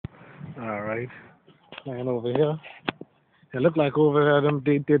All right. And over here. It looked like over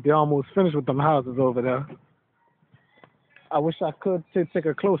there, they almost finished with them houses over there. I wish I could take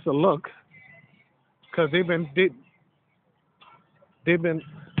a closer look, cause they've been.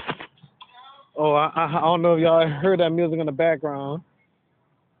 Oh, I don't know if y'all heard that music in the background,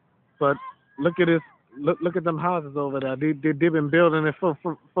 but look at this. Look at them houses over there. They've been building it for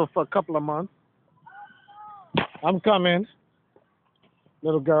a couple of months. I'm coming,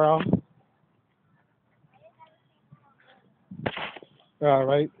 little girl. All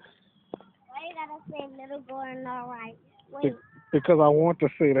right. Why you gotta say little girl and all right? Wait, Because I want to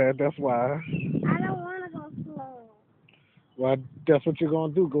say that. That's why. I don't wanna go slow. Well, that's what you're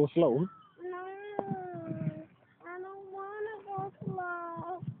gonna do. Go slow. No, I don't wanna go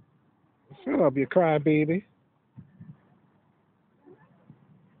slow. Shut up, you crybaby.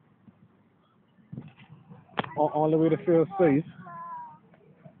 Only way to feel safe.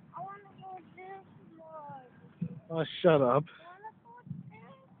 I wanna go this way. Oh, shut up. I wanna go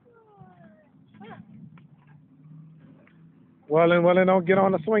this way. Well then, don't get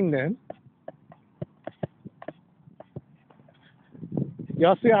on the swing then.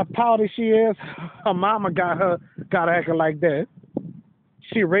 Y'all see how pouty she is? Her mama got her acting like that.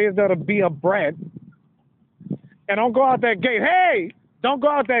 She raised her to be a brat. And don't go out that gate. Hey, don't go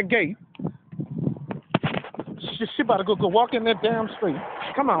out that gate. She about to go walk in that damn street.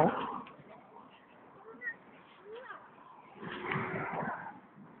 Come on.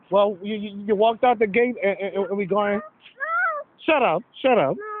 Well, you walked out the gate and we going. No, Shut up. Shut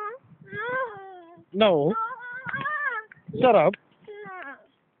up. no, No. Shut up. no.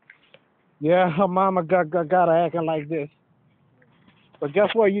 Yeah, her mama got her acting like this. But guess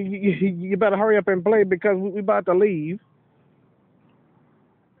what? You better hurry up and play because we about to leave.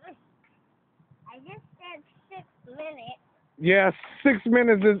 I just said 6 minutes. Yeah, 6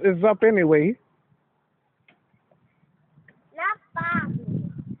 minutes is up anyway. Not 5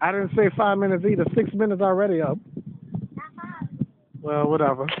 minutes. I didn't say 5 minutes either. 6 minutes already up. Not 5 minutes. Well,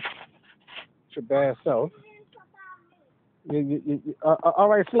 whatever. It's your bad self. All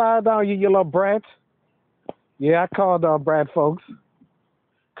right, slide down, you little brat. Yeah, I called brat folks.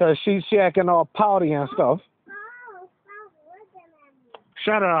 Because she acting all pouty and stuff. No, stop looking at me.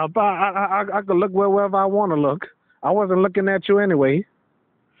 Shut up. I could look wherever I want to look. I wasn't looking at you anyway.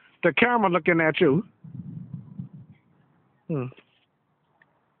 The camera looking at you.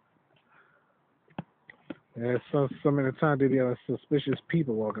 Yeah, so many times there are suspicious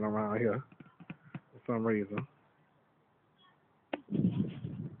people walking around here for some reason.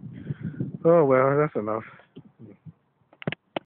 Oh, well, that's enough.